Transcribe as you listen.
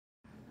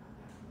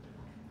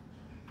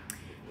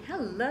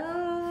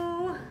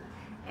Hello,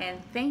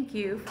 and thank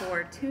you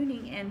for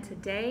tuning in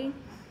today.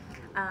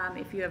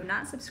 If you have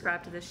not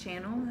subscribed to this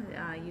channel,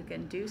 you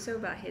can do so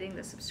by hitting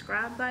the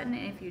subscribe button.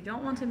 And if you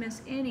don't want to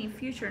miss any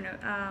future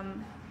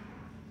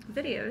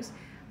videos,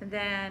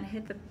 then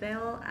hit the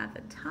bell at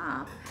the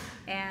top,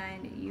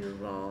 and it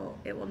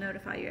will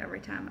notify you every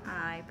time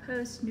I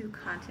post new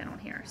content on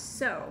here.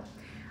 So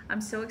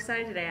I'm so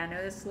excited today. I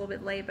know this is a little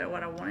bit late, but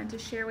what I wanted to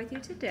share with you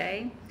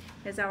today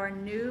is our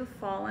new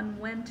fall and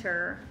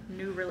winter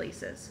new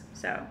releases.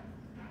 So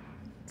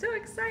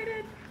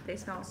excited. They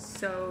smell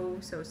so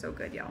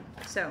good, y'all.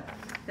 So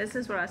this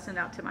is what I send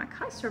out to my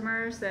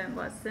customers and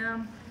lets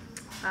them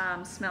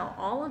smell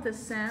all of the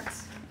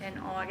scents in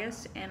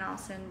August, and I'll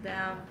send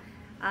them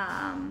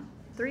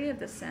 3 of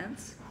the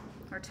scents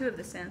or 2 of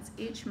the scents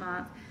each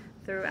month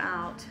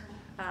throughout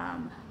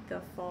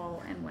the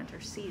fall and winter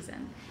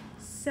season.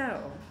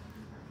 So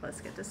let's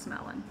get to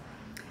smelling.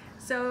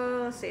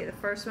 So let's see, the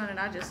first one, and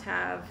I just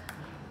have,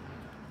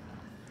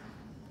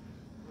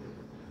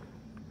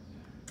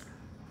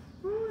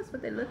 ooh, that's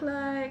what they look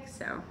like.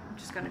 So I'm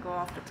just gonna go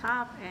off the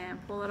top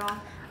and pull it off.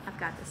 I've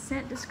got the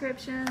scent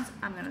descriptions.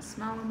 I'm gonna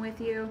smell them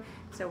with you.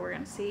 So we're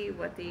gonna see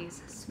what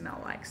these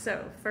smell like.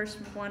 So first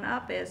one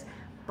up is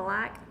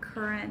black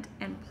currant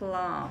and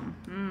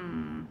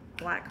plum.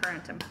 Black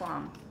currant and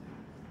plum.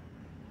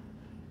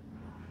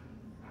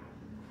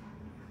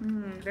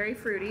 Very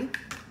fruity.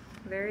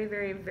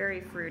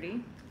 Very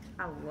fruity.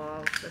 I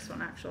love this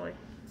one actually.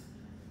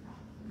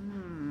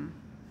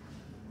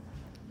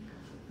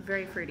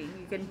 Very fruity.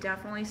 You can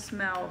definitely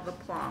smell the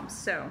plums.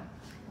 So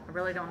I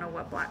really don't know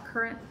what black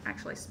currant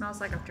actually smells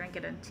like. I've drank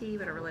it in tea,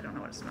 but I really don't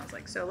know what it smells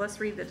like. So let's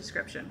read the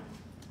description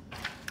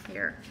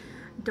here.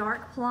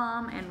 Dark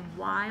plum and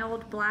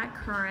wild black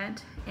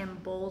currant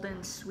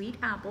embolden sweet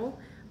apple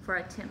for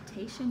a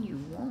temptation you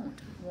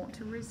won't want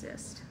to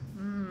resist.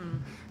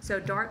 So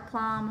dark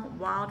plum,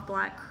 wild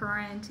black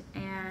currant,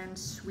 and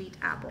sweet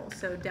apple.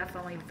 So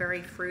definitely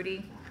very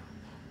fruity.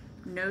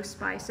 No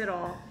spice at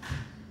all.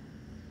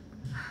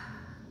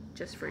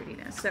 Just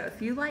fruitiness. So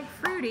if you like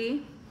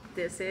fruity,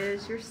 this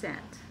is your scent.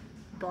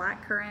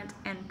 Black currant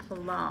and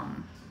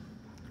plum.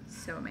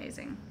 So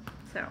amazing.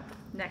 So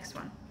next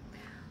one.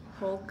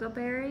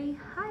 Huckleberry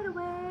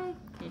Hideaway.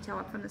 Can you tell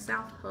I'm from the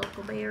South?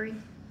 Huckleberry.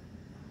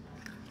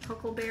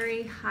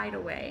 Huckleberry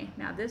Hideaway.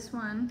 Now this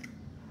one,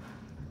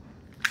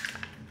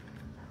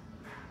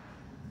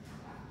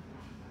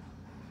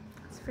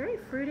 it's very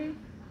fruity,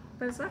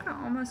 but it's like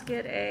I almost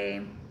get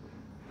a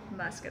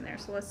musk in there.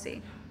 So let's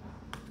see.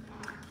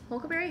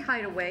 Huckleberry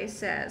Hideaway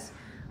says,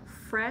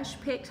 fresh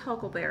picked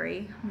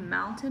huckleberry,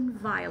 mountain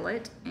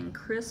violet, and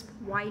crisp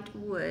white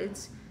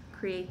woods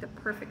create the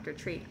perfect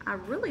retreat. I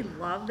really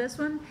love this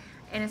one,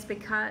 and it's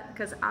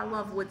because I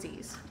love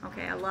woodsies.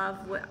 Okay, I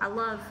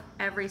love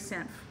every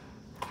scent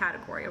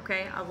category.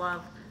 Okay, I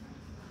love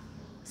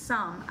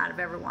some out of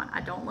everyone.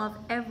 I don't love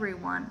every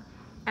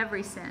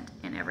scent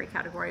in every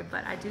category,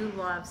 but I do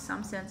love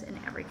some scents in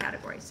every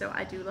category. So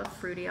I do love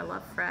fruity. I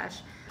love fresh.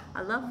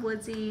 I love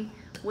woodsy.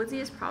 Woodsy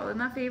is probably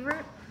my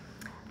favorite.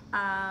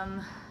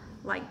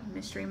 Like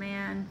Mystery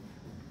Man,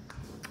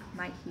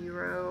 My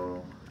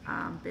Hero,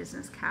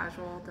 Business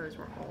Casual. Those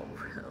were all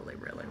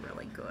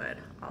really good.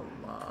 I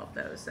love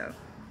those. So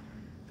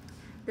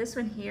this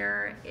one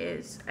here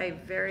is a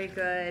very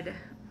good,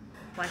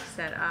 like I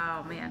said,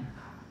 oh man,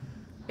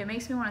 it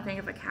makes me want to think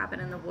of a cabin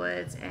in the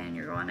woods, and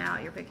you're going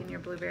out, you're picking your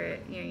blueberry,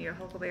 your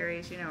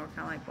huckleberries, or kind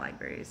of like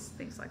blackberries,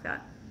 things like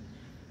that,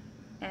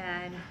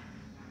 and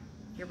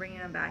you're bringing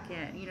them back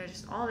in,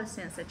 just all the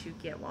scents that you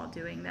get while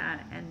doing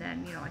that. And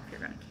then, like if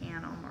you're going to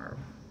can them or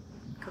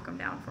cook them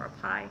down for a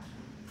pie,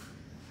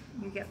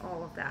 you get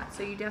all of that.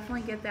 So you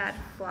definitely get that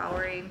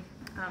flowery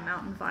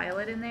mountain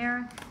violet in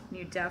there, and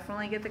you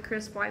definitely get the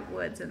crisp white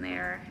woods in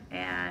there,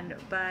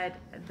 but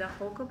the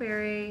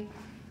huckleberry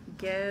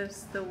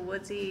gives the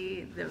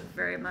woodsy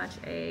very much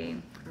a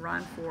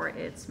run for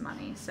its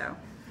money. So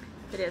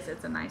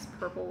it's a nice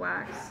purple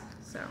wax.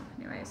 So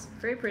anyways,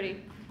 very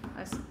pretty.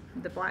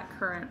 The black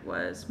currant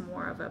was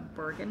more of a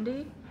burgundy. I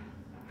don't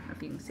know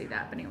if you can see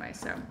that, but anyway,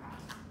 so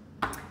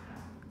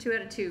 2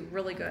 out of 2,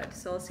 really good.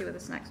 So let's see what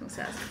this next one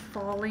says.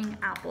 Falling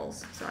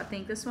apples. So I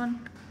think this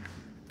one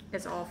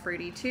is all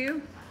fruity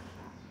too.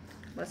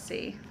 Let's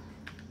see.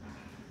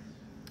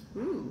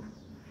 Ooh.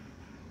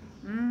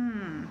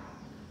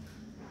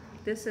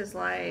 This is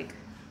like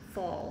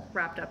fall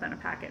wrapped up in a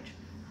package.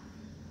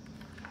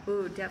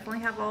 Ooh, definitely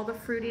have all the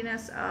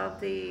fruitiness of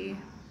the,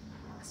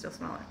 I still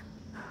smell it.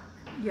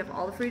 You have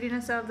all the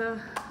fruitiness of the,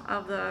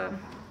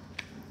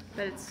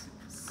 but it's,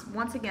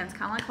 once again, it's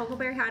kind of like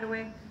Huckleberry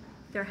Hideaway.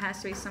 There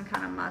has to be some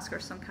kind of musk or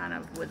some kind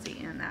of woodsy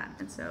in that.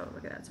 And so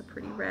look at that, it's a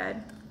pretty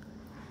red.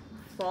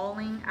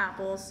 Falling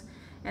apples,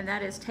 and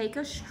that is take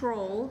a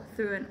stroll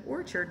through an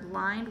orchard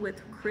lined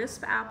with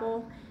crisp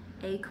apple,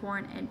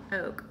 acorn, and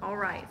oak. All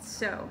right,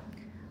 so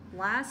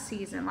last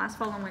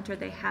fall and winter,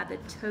 they had the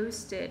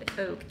toasted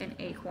oak and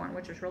acorn,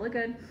 which was really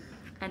good.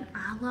 And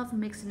I love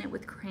mixing it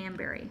with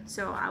cranberry.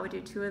 So I would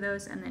do 2 of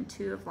those and then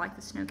 2 of like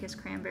the Snow Kiss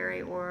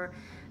cranberry, or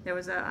there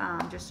was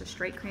a just a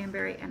straight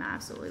cranberry, and I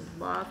absolutely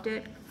loved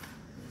it.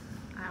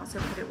 I also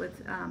put it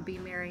with Be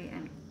Merry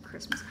and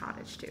Christmas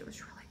Cottage too. It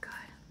was really good.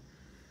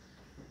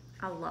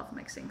 I love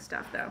mixing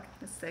stuff though.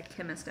 It's the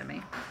chemist in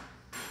me.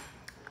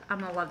 I'm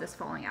gonna love this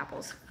Falling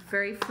Apples.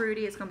 Very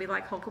fruity. It's gonna be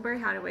like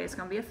Huckleberry Hideaway. It's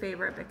gonna be a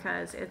favorite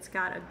because it's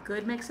got a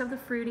good mix of the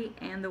fruity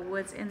and the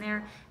woods in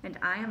there. And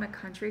I am a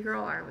country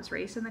girl. I was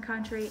raised in the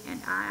country, and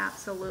I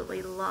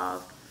absolutely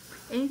love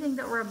anything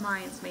that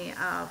reminds me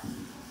of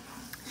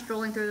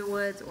strolling through the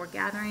woods or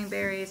gathering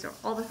berries or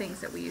all the things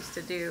that we used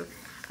to do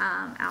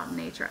out in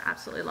nature.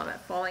 Absolutely love it.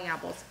 Falling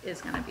Apples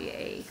is gonna be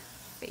a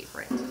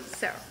favorite.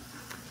 So,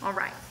 all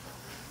right.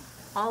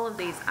 All of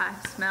these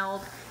I've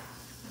smelled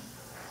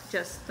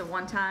just the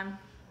one time.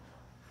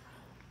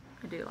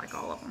 I do like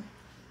all of them.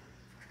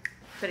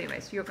 But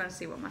anyways, you're gonna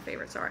see what my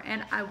favorites are.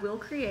 And I will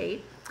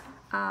create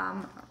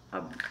a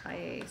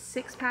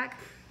 6-pack,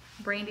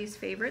 Brandy's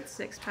Favorites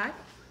 6-pack,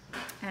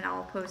 and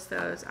I'll post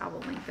those. I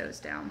will link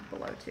those down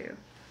below too.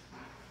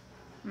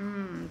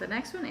 The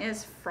next one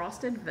is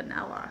Frosted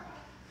Vanilla.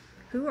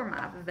 Who are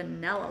my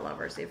vanilla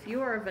lovers? If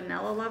you are a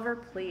vanilla lover,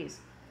 please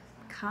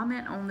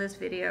comment on this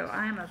video.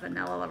 I am a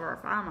vanilla lover.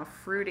 If I'm a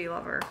fruity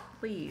lover,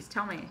 please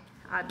tell me.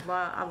 I'd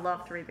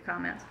love to read the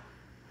comments.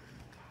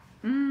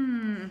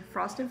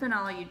 Frosted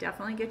Vanilla, you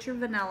definitely get your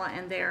vanilla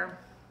in there.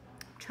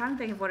 I'm trying to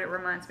think of what it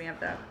reminds me of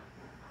though.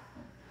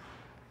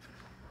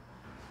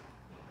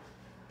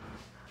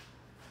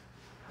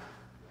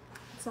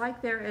 It's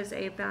like there is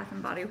a Bath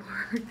and Body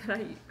Works that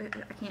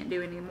I can't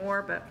do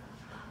anymore, but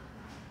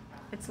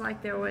it's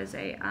like there was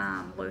a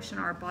lotion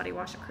or a body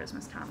wash at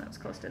Christmas time that was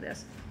close to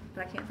this,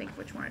 but I can't think of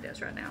which one it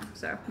is right now.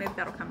 So maybe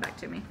that'll come back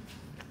to me.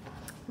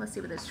 Let's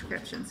see what the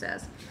description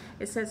says.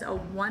 It says a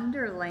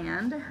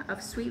wonderland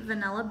of sweet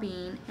vanilla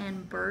bean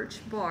and birch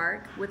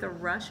bark with a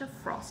rush of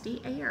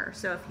frosty air.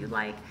 So if you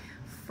like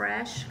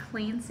fresh,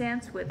 clean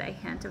scents with a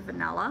hint of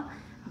vanilla,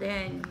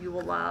 then you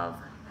will love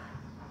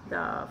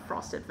the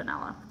Frosted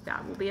Vanilla.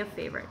 That will be a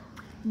favorite.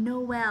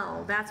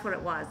 Noel, that's what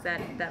it was.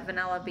 That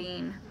vanilla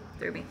bean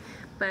threw me.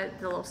 But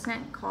the little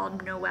scent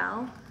called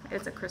Noel,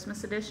 it's a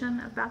Christmas edition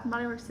of Bath and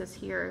Body Works. This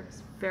here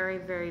is very,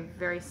 very,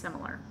 very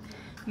similar.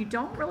 You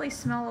don't really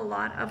smell a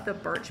lot of the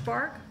birch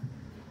bark.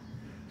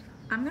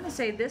 I'm gonna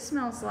say this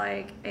smells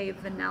like a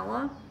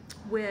vanilla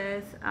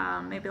with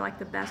maybe like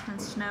the Best in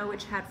Snow,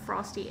 which had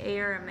frosty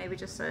air and maybe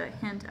just a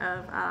hint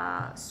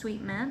of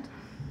sweet mint.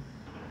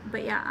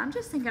 But yeah, I'm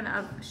just thinking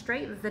of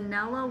straight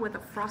vanilla with a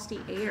frosty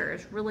air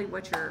is really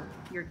what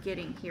you're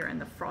getting here in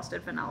the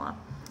Frosted Vanilla.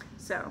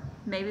 So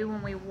maybe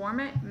when we warm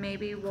it,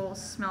 maybe we'll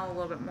smell a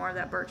little bit more of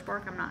that birch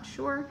bark. I'm not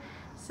sure.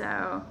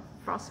 So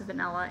Frosted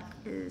Vanilla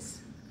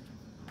is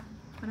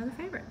another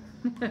favorite.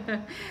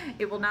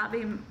 It will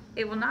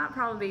not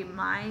probably be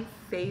my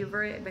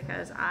favorite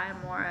because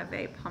I'm more of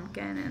a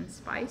pumpkin and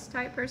spice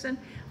type person,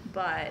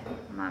 but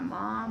my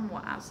mom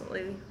will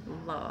absolutely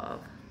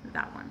love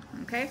that one.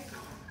 Okay,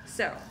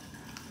 so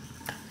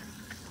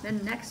the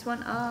next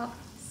one up,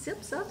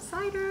 Sips of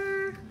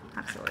Cider.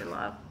 Absolutely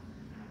love.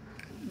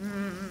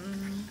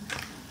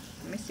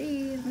 Let me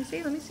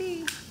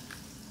see.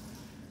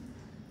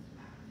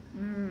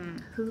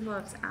 Who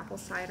loves apple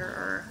cider,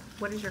 or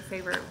what is your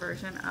favorite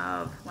version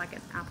of like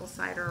an apple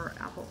cider or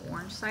apple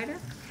orange cider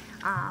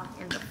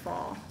in the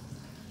fall?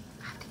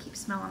 I have to keep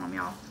smelling them,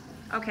 y'all.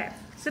 Okay,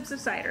 Sips of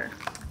Cider.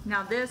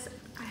 Now this,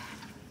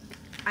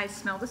 I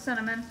smell the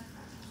cinnamon,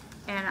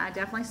 and I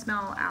definitely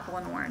smell apple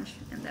and orange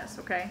in this,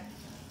 okay?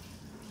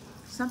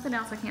 Something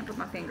else I can't put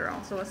my finger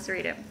on, so let's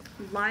read it.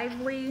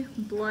 Lively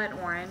blood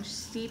orange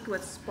steeped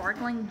with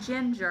sparkling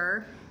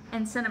ginger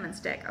and cinnamon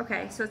stick.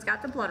 Okay, so it's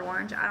got the blood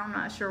orange. I'm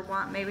not sure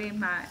why. Maybe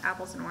my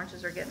apples and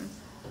oranges are getting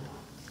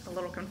a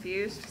little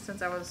confused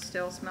since I was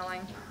still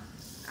smelling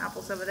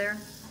apples over there.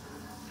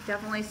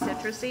 Definitely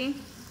citrusy.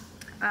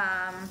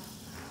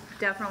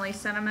 Definitely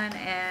cinnamon.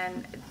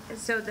 And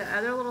so the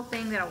other little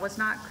thing that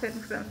I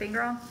couldn't put my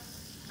finger on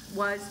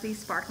was the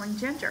sparkling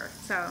ginger.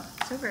 So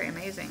very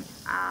amazing.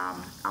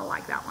 I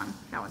like that one.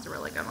 That one's a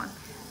really good one.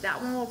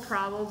 That one will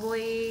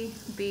probably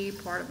be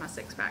part of my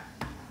 6-pack.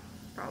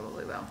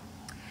 Probably will.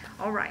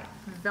 All right,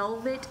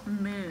 Velvet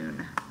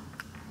Moon.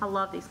 I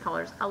love these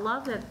colors. I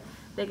love that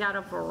they got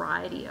a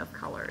variety of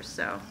colors,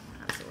 so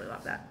I absolutely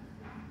love that.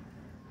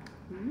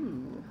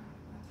 Ooh.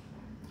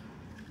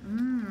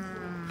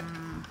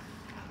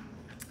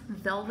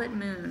 Velvet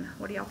Moon.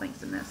 What do y'all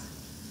think's in this?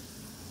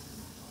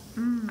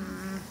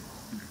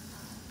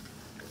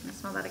 Let's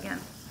smell that again.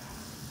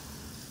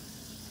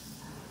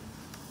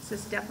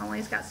 This definitely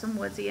has got some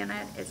woodsy in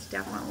it. It's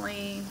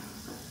definitely,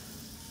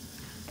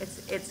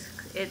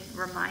 it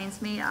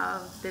reminds me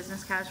of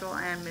Business Casual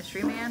and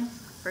Mystery Man.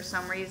 For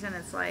some reason,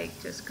 it's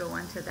like just go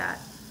into that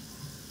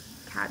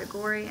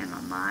category in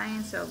my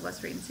mind. So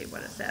let's read and see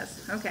what it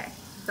says. Okay,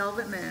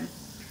 Velvet Moon,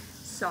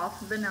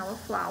 soft vanilla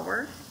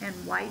flower and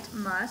white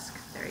musk.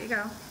 There you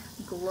go.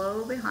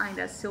 glow behind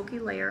a silky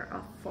layer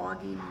of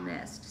foggy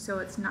mist. So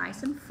it's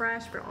nice and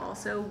fresh, but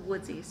also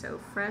woodsy. So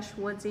fresh,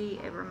 woodsy,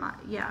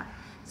 yeah.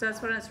 So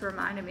that's what it's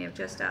reminded me of,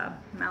 just a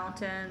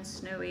mountain,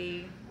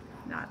 snowy,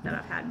 not that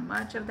I've had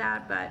much of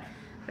that, but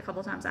a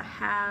couple times I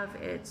have,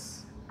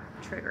 it's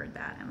triggered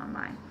that in my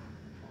mind.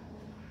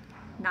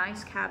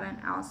 Nice cabin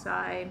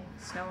outside,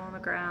 snow on the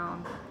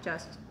ground,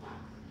 just,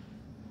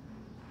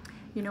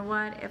 you know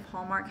what, if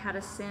Hallmark had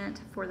a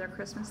scent for their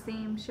Christmas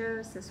theme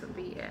shows, this would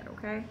be it,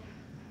 okay?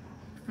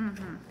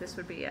 This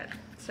would be it.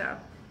 So,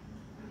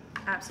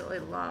 absolutely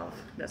love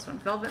this one.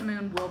 Velvet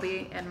Moon will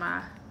be in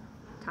my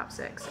top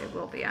 6. It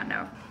will be, I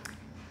know,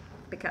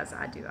 because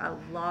I do. I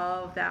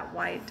love that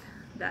white,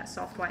 that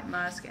soft white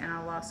musk, and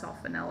I love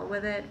soft vanilla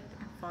with it.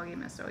 Foggy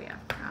mist, oh yeah,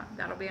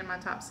 that'll be in my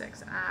top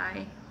 6.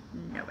 I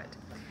know it.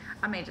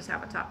 I may just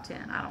have a top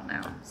 10, I don't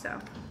know. So,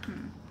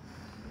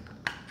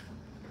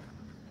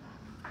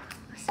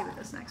 let's see what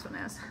this next one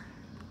is.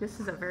 This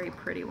is a very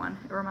pretty one.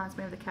 It reminds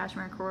me of the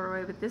Cashmere and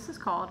Corduroy, but this is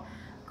called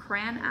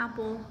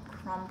Cranapple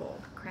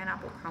Crumble.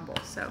 Cranapple Crumble.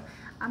 So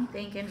I'm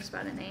thinking just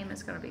by the name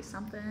it's going to be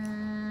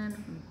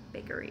something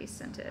bakery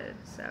scented.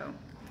 So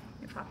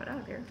let me pop it out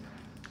of here.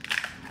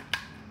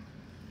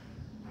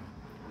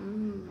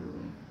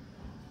 Ooh.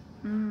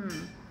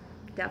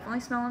 Definitely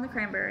smelling the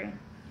cranberry.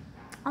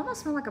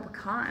 Almost smell like a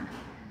pecan.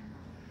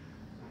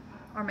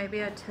 Or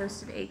maybe a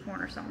toasted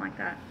acorn or something like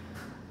that.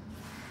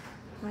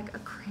 Like a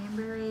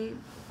cranberry,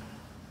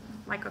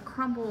 like a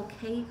crumble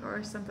cake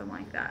or something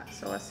like that.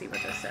 So let's see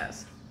what this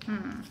says.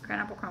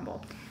 Cranapple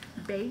crumble.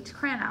 Baked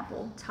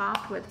cranapple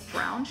topped with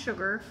brown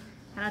sugar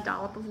and a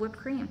dollop of whipped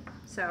cream.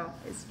 So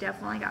it's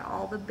definitely got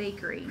all the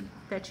bakery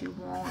that you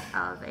want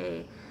of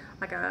a,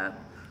 like a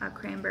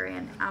cranberry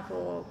and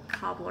apple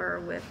cobbler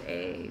with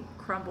a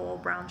crumble,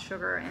 brown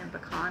sugar and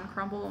pecan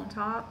crumble on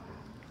top.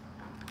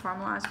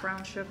 Caramelized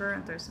brown sugar,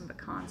 and throw some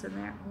pecans in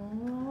there.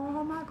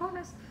 Oh my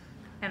goodness.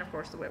 And of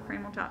course the whipped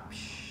cream on top.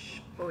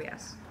 Oh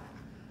yes.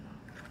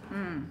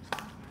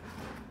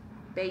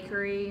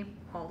 Bakery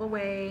all the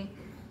way.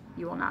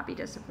 You will not be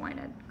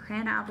disappointed.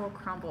 Cranapple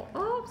crumble.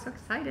 Oh, I'm so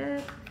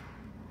excited.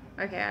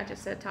 Okay, I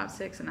just said top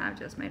 6 and I've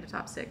just made a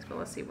top 6, but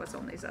let's see what's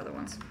on these other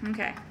ones.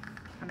 Okay,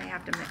 I may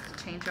have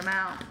to change them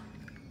out.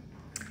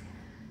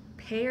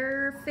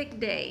 Perfect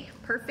day.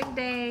 Perfect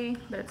day,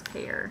 but it's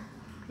pear.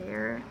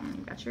 Pear, and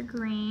you got your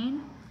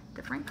green,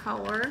 different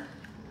color.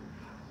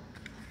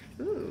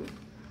 Ooh,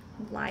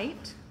 light.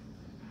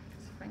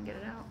 Let's see if I can get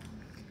it out.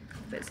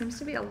 But it seems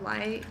to be a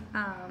light,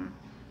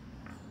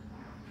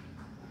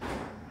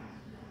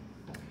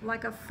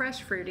 like a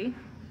fresh fruity.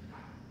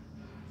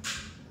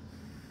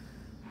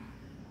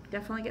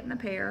 Definitely getting the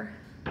pear.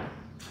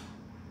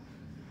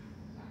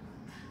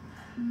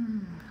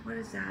 What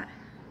is that?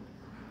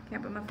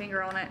 Can't put my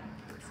finger on it.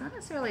 It's not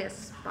necessarily a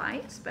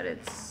spice, but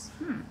it's,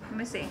 let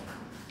me see.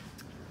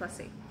 Let's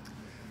see.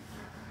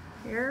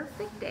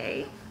 Perfect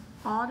day,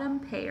 autumn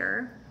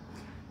pear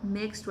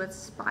mixed with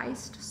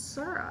spiced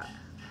syrup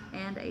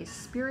and a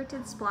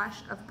spirited splash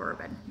of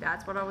bourbon.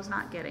 That's what I was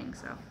not getting,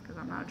 so, because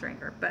I'm not a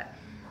drinker, but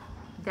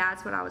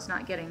that's what I was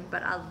not getting.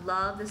 But I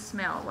love the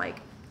smell.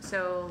 Like,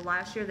 so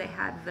last year they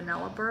had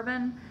vanilla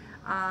bourbon,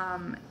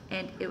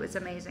 and it was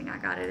amazing. I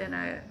got it in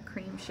a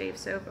cream shave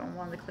soap on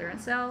one of the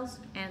clearance sales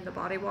and the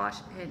body wash,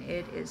 and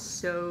it is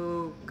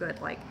so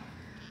good. Like,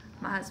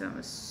 my husband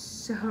was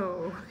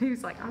so, he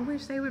was like, I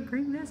wish they would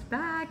bring this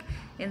back.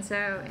 And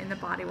so, and the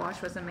body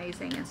wash was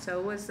amazing, and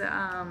so was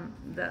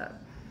the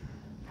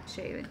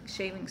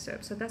shaving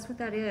soap. So that's what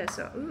that is.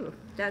 So ooh,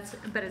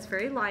 but it's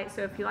very light.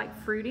 So if you like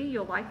fruity,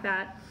 you'll like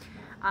that.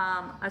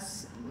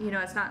 You know,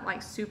 it's not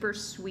like super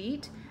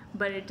sweet,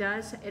 but it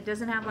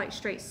doesn't have like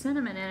straight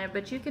cinnamon in it,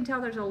 but you can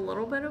tell there's a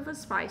little bit of a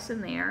spice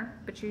in there,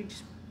 but you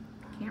just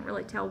can't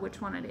really tell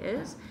which one it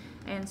is.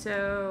 And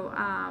so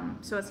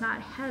so it's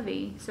not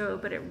heavy,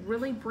 but it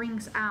really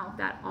brings out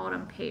that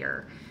autumn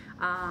pear.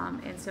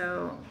 And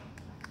so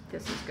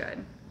this is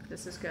good.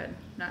 This is good.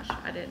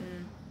 I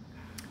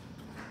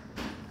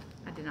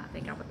did not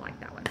think I would like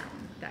that one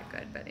that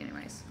good, but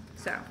anyways.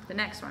 So the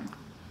next one,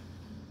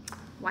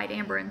 white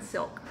amber and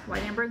silk.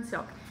 White amber and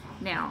silk.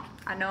 Now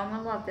I know I'm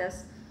gonna love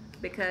this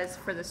because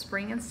for the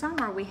spring and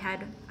summer we had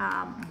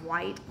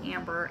white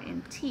amber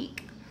and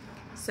teak.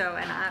 So,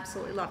 and I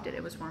absolutely loved it.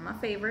 It was one of my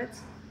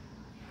favorites.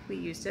 We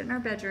used it in our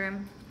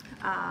bedroom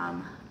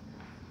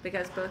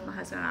because both my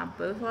husband and I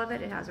both love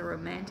it. It has a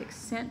romantic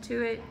scent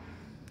to it.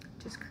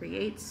 Just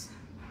creates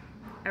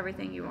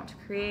everything you want to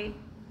create.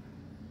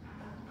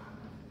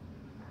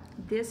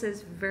 This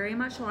is very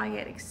much like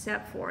it,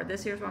 except for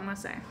this. Here's what I'm gonna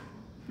say.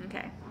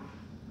 Okay,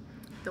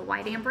 the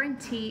white amber and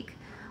teak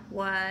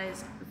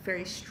was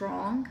very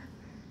strong,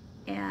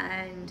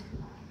 and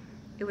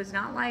it was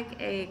not like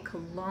a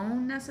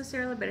cologne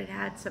necessarily, but it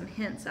had some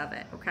hints of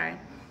it. Okay,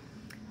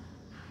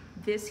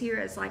 this here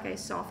is like a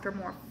softer,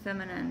 more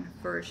feminine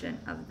version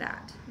of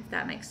that, if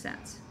that makes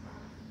sense.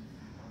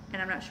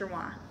 And I'm not sure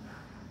why.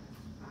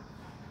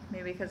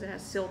 Maybe because it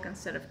has silk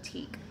instead of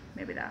teak.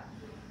 Maybe that.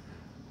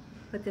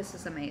 But this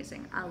is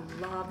amazing. I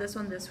love this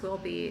one. This will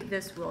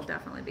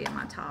definitely be in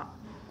my top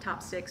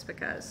top 6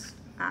 because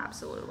I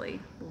absolutely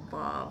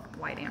love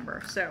white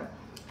amber. So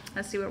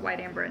let's see what white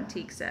amber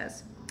antique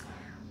says.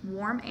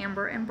 Warm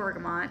amber and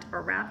bergamot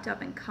are wrapped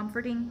up in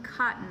comforting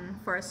cotton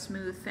for a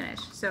smooth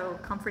finish. So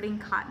comforting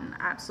cotton,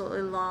 I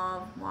absolutely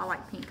love. Well, I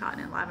like pink cotton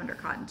and lavender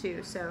cotton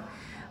too. So,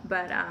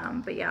 but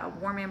yeah,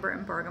 warm amber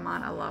and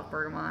bergamot. I love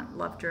bergamot,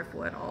 love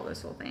driftwood, all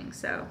those little things.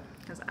 So,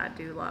 because I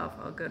do love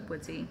a good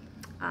woodsy,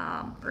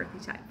 earthy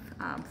type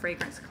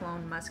fragrance,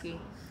 cologne, musky.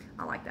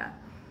 I like that.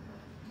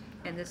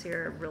 And this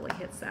here really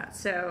hits that.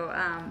 So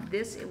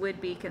this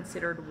would be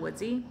considered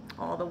woodsy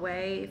all the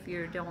way if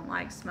you don't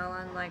like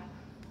smelling like.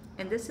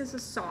 And this is a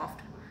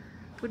soft,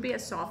 would be a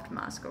soft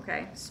musk,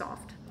 okay?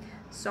 Soft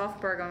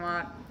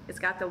bergamot. It's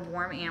got the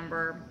warm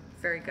amber.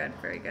 Very good,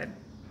 very good.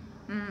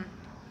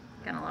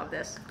 Gonna love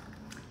this.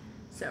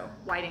 So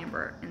white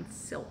amber and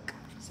silk.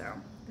 So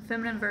the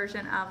feminine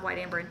version of white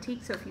amber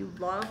antique. So if you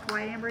loved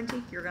white amber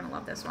antique, you're gonna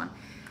love this one.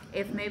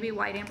 If maybe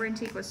white amber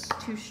antique was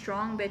too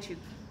strong but you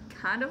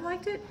kind of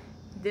liked it,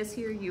 this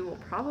here you will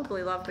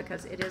probably love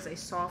because it is a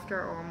softer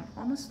or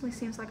almost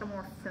seems like a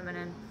more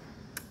feminine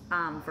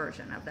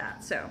version of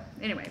that. So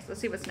anyways, let's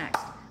see what's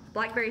next.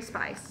 Blackberry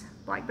Spice.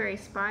 Blackberry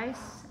Spice,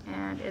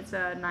 and it's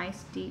a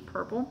nice deep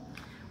purple.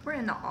 We're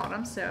in the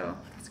autumn, so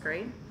that's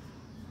great.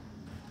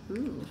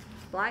 Ooh,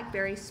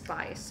 Blackberry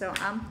Spice. So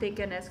I'm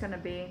thinking it's gonna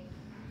be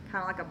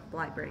kind of like a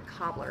blackberry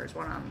cobbler is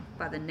what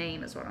by the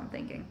name is what I'm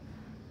thinking.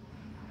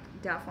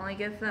 Definitely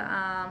get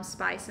the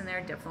spice in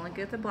there, definitely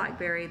get the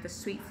blackberry, the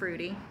sweet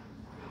fruity.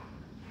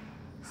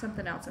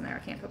 Something else in there I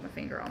can't put my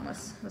finger on.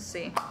 Let's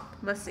see.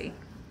 Let's see.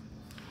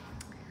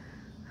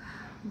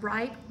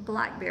 Ripe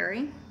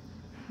blackberry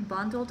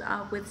bundled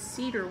up with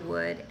cedar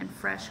wood and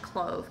fresh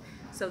clove.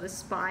 So the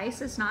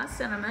spice is not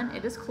cinnamon,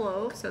 it is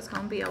clove, so it's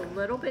going to be a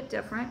little bit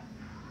different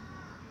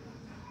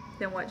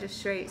than what just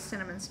straight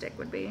cinnamon stick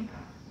would be.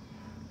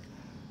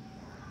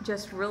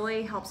 Just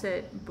really helps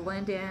it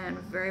blend in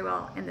very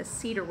well. And the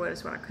cedar wood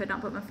is what I could not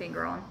put my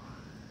finger on.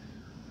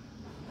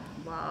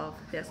 Love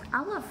this.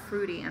 I love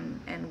fruity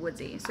and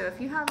woodsy. So if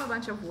you have a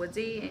bunch of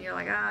woodsy and you're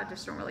like, I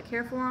just don't really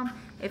care for them,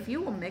 if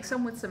you will mix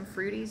them with some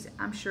fruities,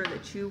 I'm sure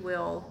that you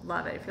will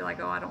love it. If you're like,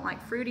 oh, I don't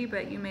like fruity,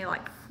 but you may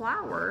like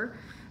flower,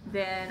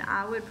 then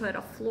I would put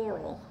a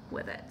floral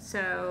with it.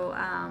 So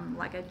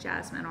like a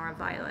jasmine or a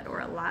violet or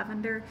a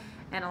lavender,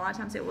 and a lot of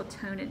times it will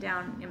tone it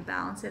down and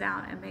balance it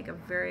out and make a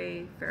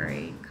very,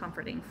 very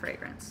comforting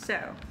fragrance.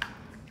 So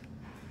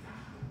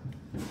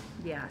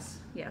yes,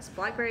 yes,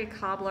 blackberry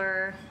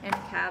cobbler in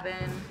a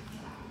cabin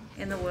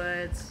in the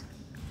woods.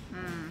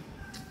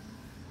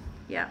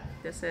 Yeah,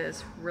 this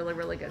is really,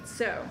 really good.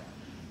 So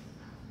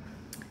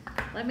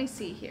let me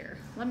see here.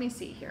 Let me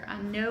see here.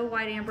 I know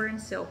white amber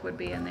and silk would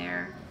be in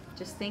there.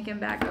 Just thinking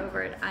back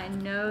over it, I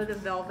know the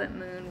Velvet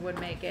Moon would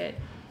make it.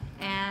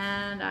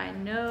 And I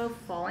know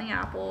Falling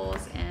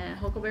Apples and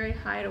Huckleberry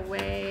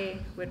Hideaway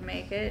would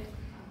make it.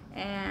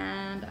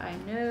 And I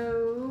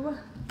know,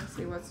 let's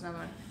see, what's another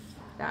one?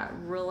 That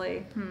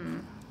really,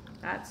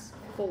 that's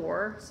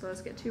 4. So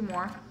let's get 2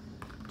 more.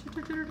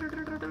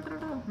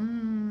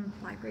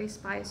 Blackberry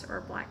Spice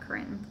or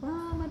Blackcurrant and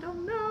Plum, I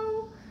don't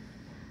know.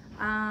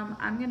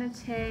 I'm gonna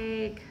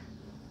take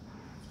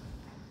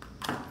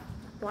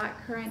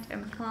Blackcurrant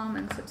and Plum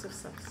and sips of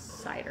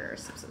cider,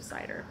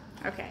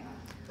 Okay,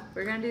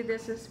 we're gonna do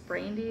this as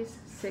Brandy's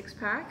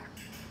 6-pack,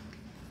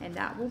 and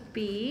that will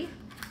be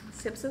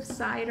sips of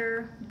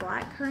cider,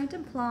 Blackcurrant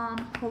and Plum,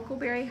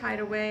 Huckleberry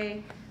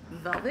Hideaway,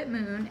 Velvet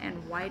Moon,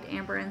 and white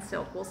amber and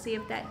silk. We'll see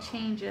if that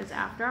changes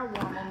after I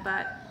warm them,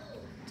 but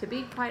to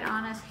be quite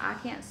honest, I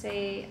can't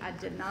say I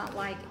did not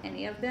like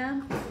any of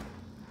them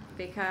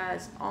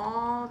because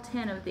all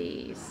 10 of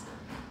these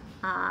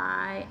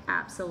I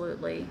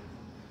absolutely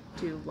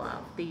do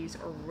love. These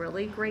are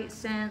really great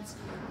scents.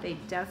 They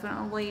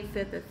definitely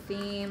fit the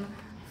theme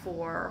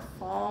for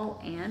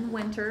fall and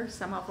winter.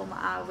 Some of them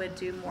I would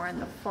do more in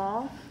the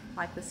fall,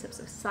 like the sips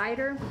of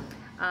cider,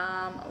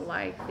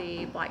 like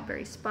the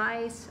Blackberry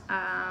Spice,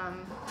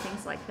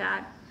 things like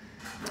that.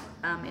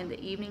 In the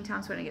evening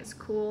times when it gets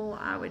cool,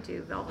 I would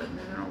do Velvet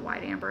Moon or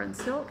white amber and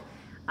silk,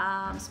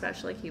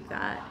 especially keep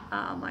that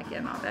like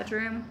in my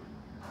bathroom,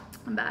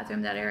 that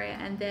area.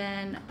 And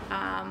then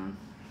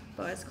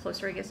but as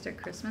closer it gets to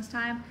Christmas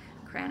time,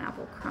 Cran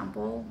Apple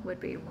Crumble would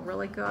be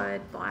really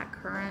good,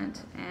 Blackcurrant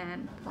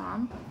and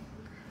Plum.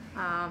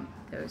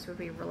 Those would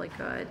be really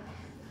good.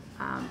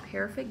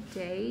 Perfect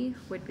Day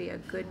would be a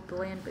good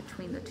blend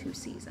between the 2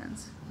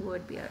 seasons.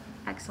 Would be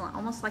excellent,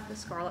 almost like the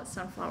Scarlet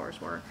Sunflowers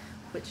were,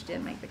 which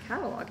did make the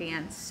catalog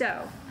again.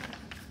 So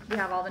you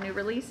have all the new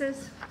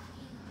releases.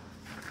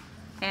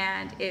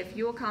 And if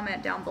you will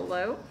comment down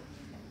below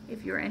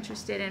if you're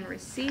interested in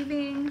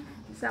receiving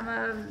some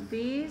of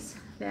these,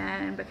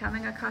 then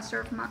becoming a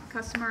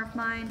customer of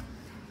mine,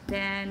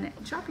 then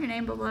drop your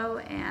name below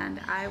and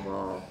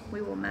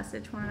we will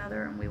message one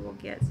another and we will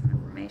get some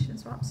information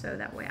swapped so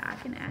that way I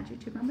can add you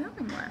to my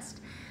mailing list.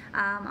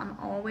 I'm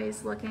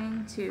always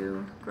looking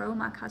to grow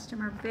my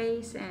customer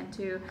base and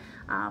to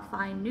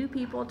find new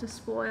people to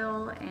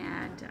spoil,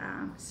 and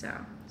so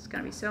it's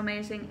going to be so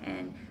amazing.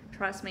 And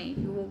trust me,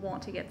 you will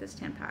want to get this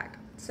 10-pack.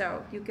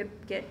 So you could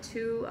get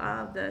 2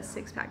 of the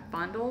 6-pack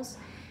bundles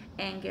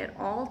and get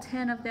all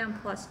 10 of them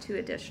plus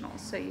 2 additionals.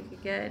 So you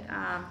could get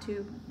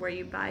 2 where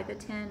you buy the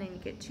 10 and you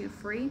get 2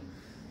 free.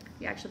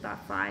 You actually buy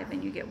 5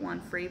 and you get 1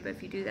 free, but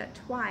if you do that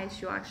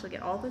twice, you'll actually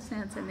get all the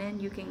scents, and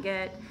then you can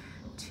get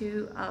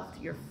 2 of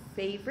your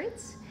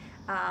favorites.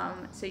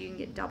 So you can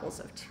get doubles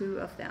of 2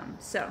 of them.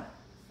 So,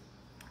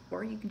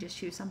 or you can just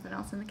choose something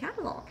else in the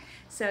catalog.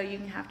 So you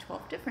can have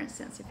 12 different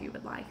scents if you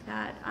would like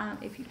that,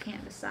 if you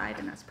can't decide,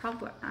 and that's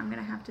probably what I'm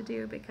gonna have to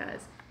do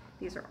because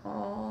these are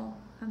all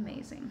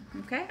amazing,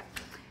 okay?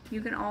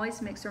 You can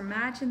always mix or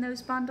match in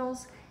those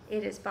bundles.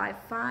 It is buy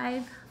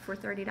 5 for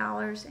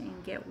 $30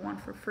 and get 1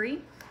 for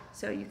free.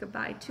 So you could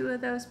buy 2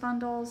 of those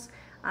bundles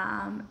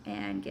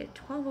and get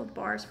 12 of the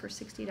bars for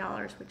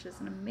 $60, which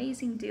is an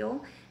amazing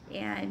deal.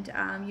 And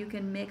you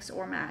can mix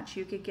or match.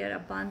 You could get a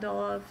bundle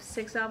of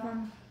 6 of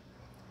them,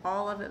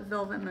 all of it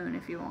Velvet Moon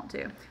if you want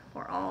to,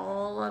 or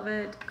all of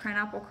it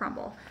Pineapple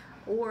Crumble.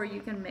 Or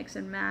you can mix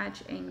and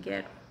match and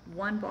get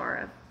 1 bar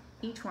of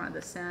each one of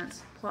the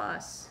scents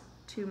plus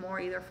 2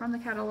 more either from the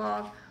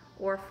catalog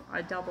or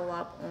a double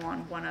up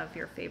on one of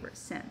your favorite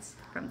scents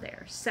from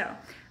there. So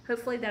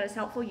hopefully that is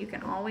helpful. You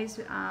can always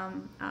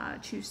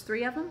choose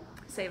 3 of them,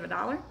 save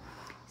 $1.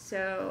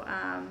 So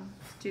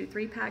do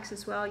 3 packs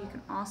as well. You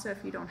can also,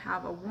 if you don't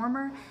have a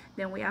warmer,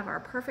 then we have our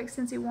Perfect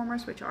Scentsy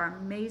warmers, which are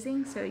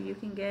amazing. So you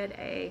can get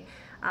a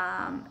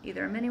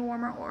either a mini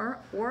warmer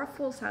or a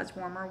full-size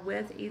warmer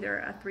with either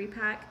a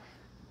 3-pack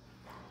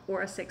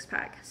or a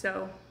 6-pack.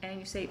 So, and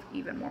you save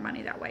even more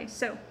money that way.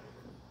 So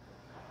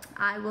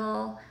I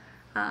will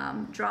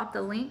drop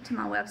the link to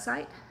my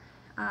website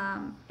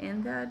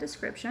in the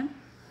description,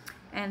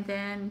 and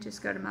then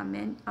just go to my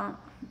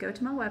go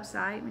to my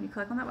website. When you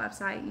click on that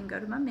website, you can go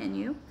to my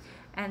menu,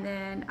 and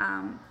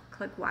then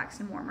click Wax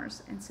and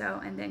Warmers, and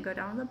then go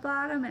down to the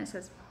bottom, and it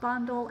says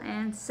bundle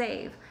and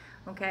save.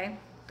 Okay,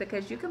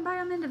 because you can buy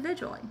them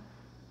individually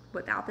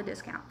without the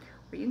discount,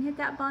 or you can hit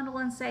that bundle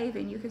and save,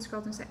 and you can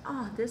scroll through and say,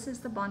 oh, this is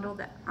the bundle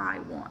that I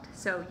want.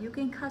 So you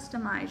can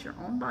customize your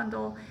own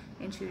bundle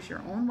and choose your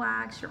own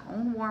wax, your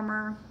own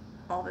warmer,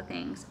 all the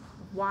things,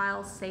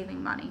 while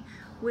saving money,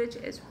 which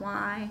is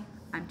why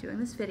I'm doing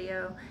this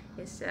video,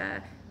 is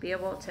to be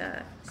able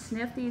to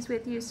sniff these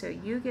with you so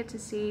you get to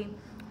see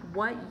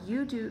what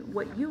you do,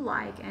 what you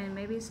like, and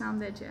maybe some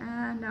that,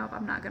 no,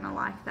 I'm not gonna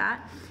like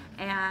that.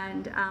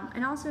 And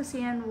also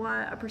seeing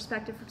what a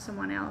perspective from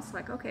someone else,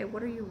 like, okay,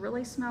 what are you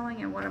really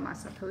smelling and what am I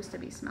supposed to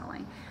be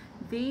smelling?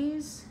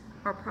 These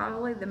are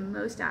probably the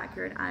most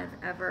accurate I've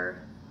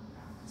ever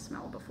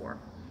smelled before.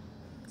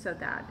 So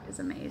that is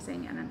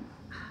amazing, and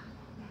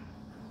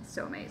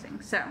so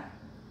amazing. So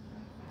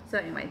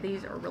anyway,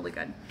 these are really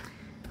good.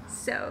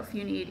 So if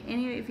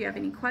you have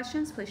any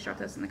questions, please drop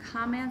those in the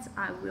comments.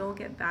 I will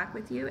get back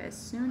with you as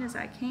soon as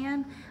I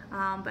can,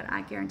 but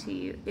I guarantee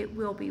you it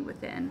will be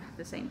within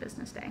the same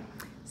business day.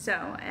 So,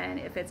 and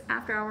if it's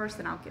after hours,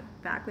 then I'll get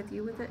back with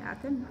you with it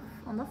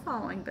on the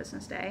following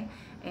business day.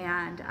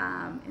 And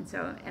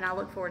I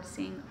look forward to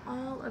seeing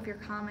all of your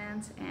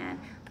comments. And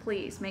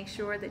please make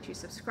sure that you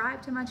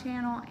subscribe to my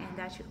channel and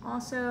that you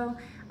also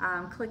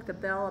click the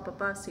bell up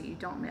above so you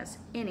don't miss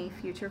any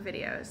future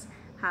videos.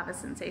 Have a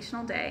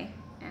sensational day,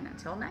 and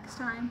until next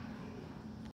time.